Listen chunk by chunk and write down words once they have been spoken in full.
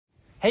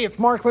Hey, it's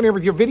Mark Lanier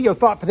with your video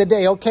thought for the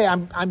day. Okay,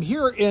 I'm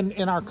here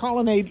in our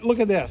colonnade.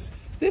 Look at this.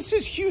 This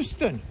is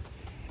Houston.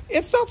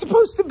 It's not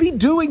supposed to be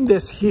doing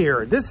this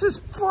here. This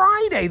is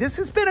Friday. This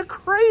has been a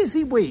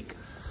crazy week.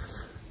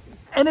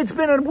 And it's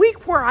been a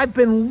week where I've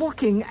been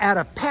looking at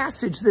a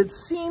passage that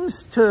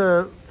seems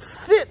to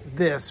fit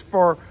this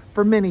for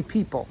many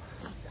people.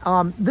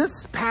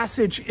 This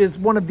passage is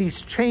one of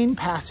these chain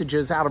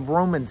passages out of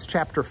Romans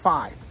chapter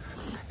 5.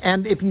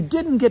 And if you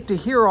didn't get to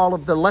hear all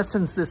of the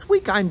lessons this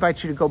week, I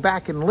invite you to go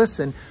back and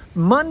listen.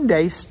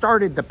 Monday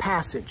started the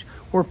passage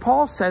where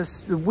Paul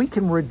says that we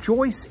can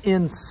rejoice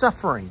in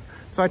suffering.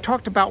 So I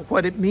talked about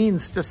what it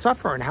means to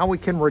suffer and how we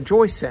can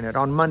rejoice in it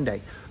on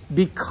Monday.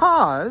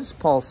 Because,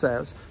 Paul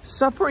says,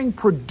 suffering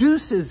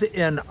produces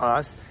in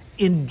us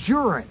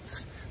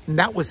endurance. And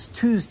that was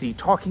Tuesday,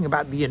 talking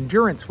about the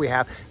endurance we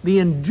have. The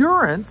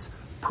endurance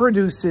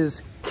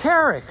produces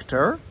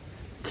character.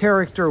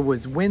 Character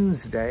was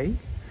Wednesday.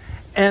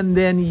 And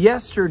then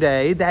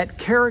yesterday, that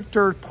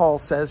character, Paul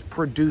says,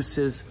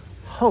 produces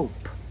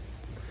hope.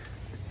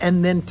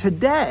 And then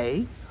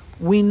today,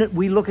 we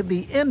look at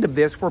the end of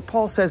this where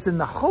Paul says, and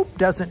the hope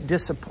doesn't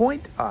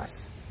disappoint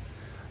us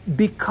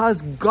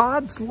because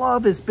God's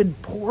love has been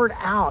poured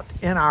out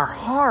in our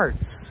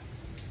hearts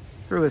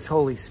through his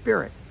Holy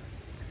Spirit.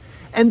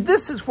 And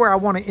this is where I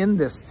want to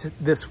end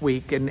this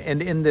week and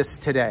end this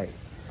today.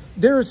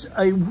 There's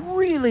a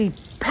really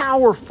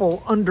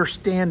powerful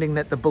understanding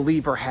that the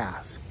believer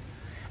has.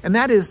 And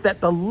that is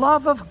that the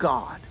love of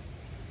God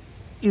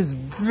is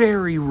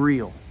very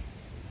real.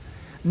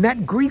 And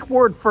that Greek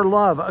word for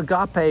love,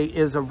 agape,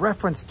 is a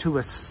reference to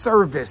a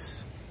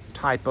service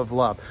type of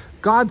love.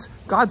 God's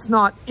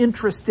not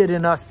interested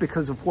in us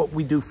because of what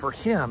we do for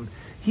him.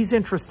 He's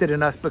interested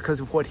in us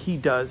because of what he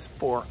does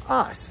for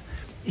us.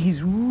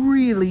 He's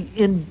really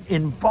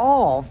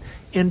involved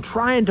in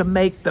trying to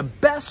make the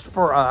best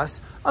for us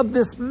of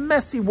this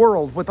messy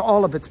world with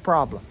all of its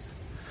problems.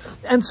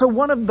 And so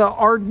one of the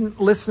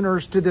ardent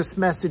listeners to this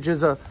message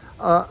is a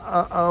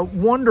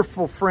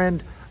wonderful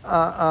friend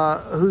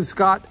who's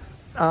got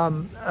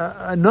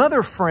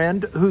another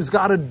friend who's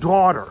got a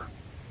daughter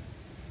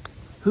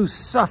who's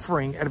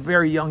suffering at a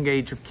very young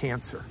age of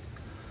cancer.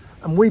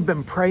 And we've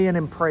been praying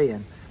and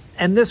praying.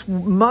 And this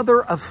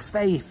mother of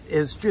faith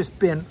has just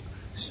been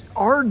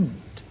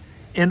ardent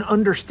in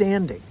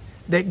understanding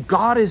that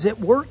God is at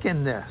work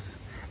in this.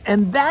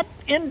 And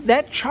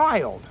that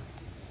child,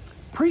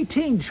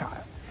 preteen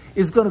child,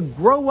 is going to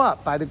grow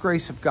up by the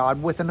grace of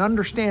God with an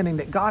understanding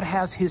that God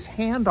has his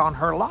hand on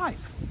her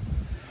life.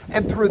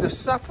 And through the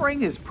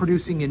suffering is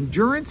producing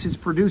endurance, is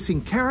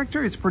producing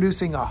character, is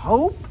producing a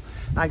hope.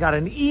 And I got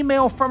an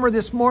email from her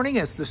this morning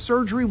as the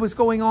surgery was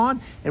going on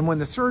and when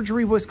the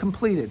surgery was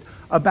completed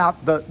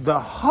about the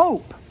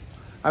hope.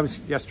 I was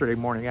yesterday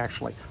morning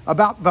actually,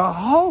 about the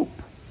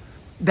hope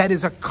that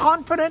is a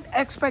confident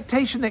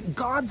expectation that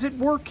God's at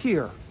work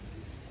here.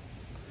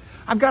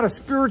 I've got a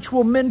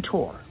spiritual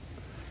mentor.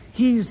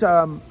 He's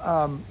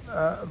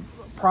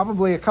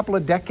probably a couple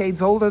of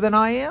decades older than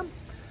I am,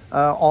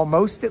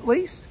 almost at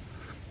least.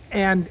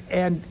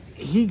 And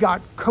he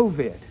got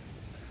COVID.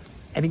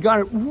 And he got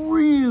it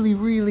really,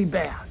 really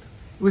bad.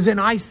 It was in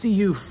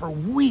ICU for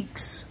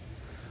weeks.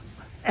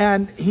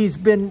 And he's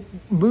been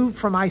moved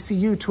from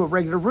ICU to a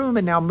regular room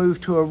and now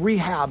moved to a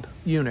rehab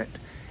unit.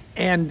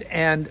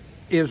 And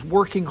is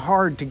working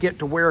hard to get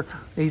to where,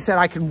 he said,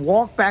 I can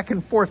walk back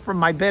and forth from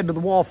my bed to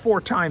the wall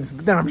 4 times,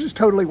 but then I'm just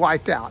totally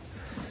wiped out.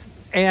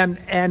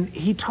 And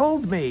he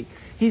told me,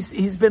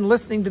 he's been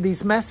listening to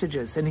these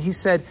messages, and he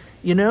said,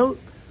 you know,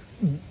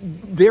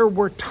 there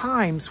were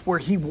times where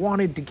he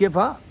wanted to give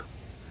up.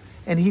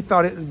 And he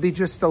thought it would be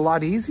just a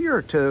lot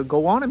easier to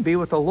go on and be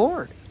with the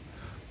Lord.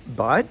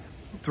 But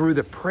through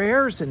the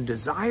prayers and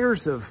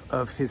desires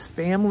of his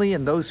family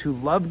and those who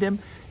loved him,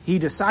 he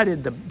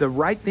decided the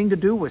right thing to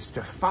do was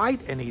to fight,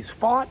 and he's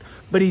fought.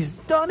 But he's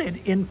done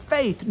it in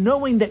faith,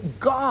 knowing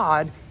that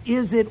God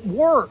is at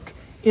work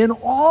in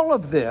all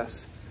of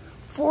this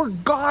for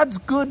God's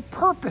good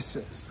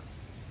purposes.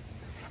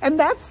 And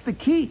that's the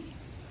key.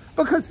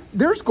 Because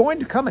there's going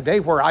to come a day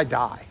where I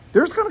die.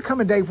 There's going to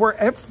come a day where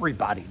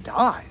everybody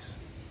dies.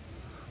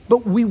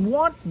 But we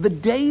want the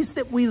days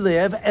that we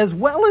live, as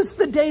well as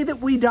the day that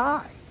we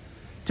die,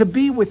 to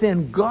be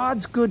within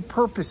God's good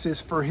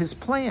purposes for his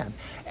plan.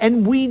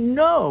 And we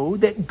know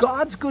that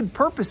God's good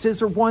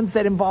purposes are ones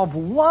that involve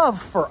love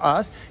for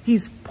us.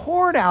 He's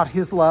poured out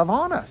his love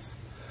on us.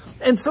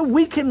 And so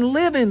we can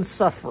live in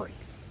suffering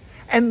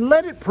and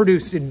let it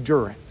produce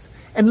endurance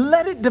and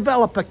let it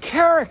develop a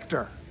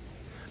character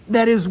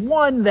that is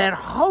one that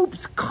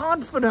hopes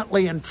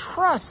confidently and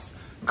trusts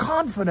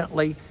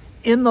confidently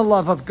in the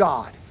love of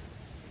God.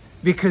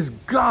 Because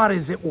God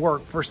is at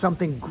work for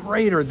something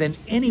greater than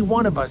any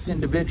one of us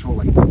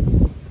individually.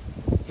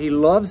 He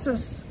loves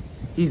us.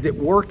 He's at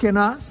work in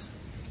us.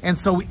 And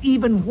so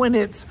even when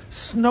it's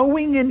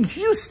snowing in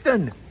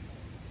Houston,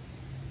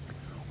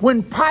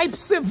 when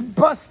pipes have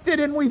busted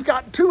and we've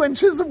got 2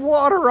 inches of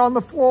water on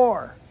the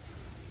floor,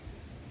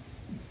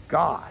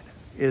 God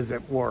is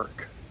at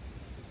work.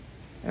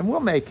 And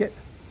we'll make it.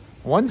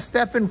 one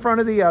step in front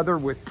of the other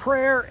with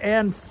prayer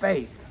and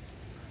faith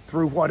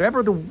through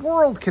whatever the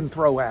world can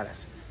throw at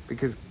us,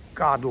 because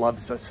God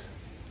loves us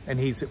and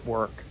he's at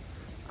work.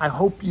 I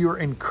hope you're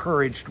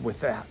encouraged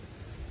with that,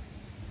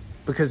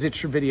 because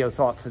it's your video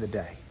thought for the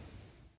day.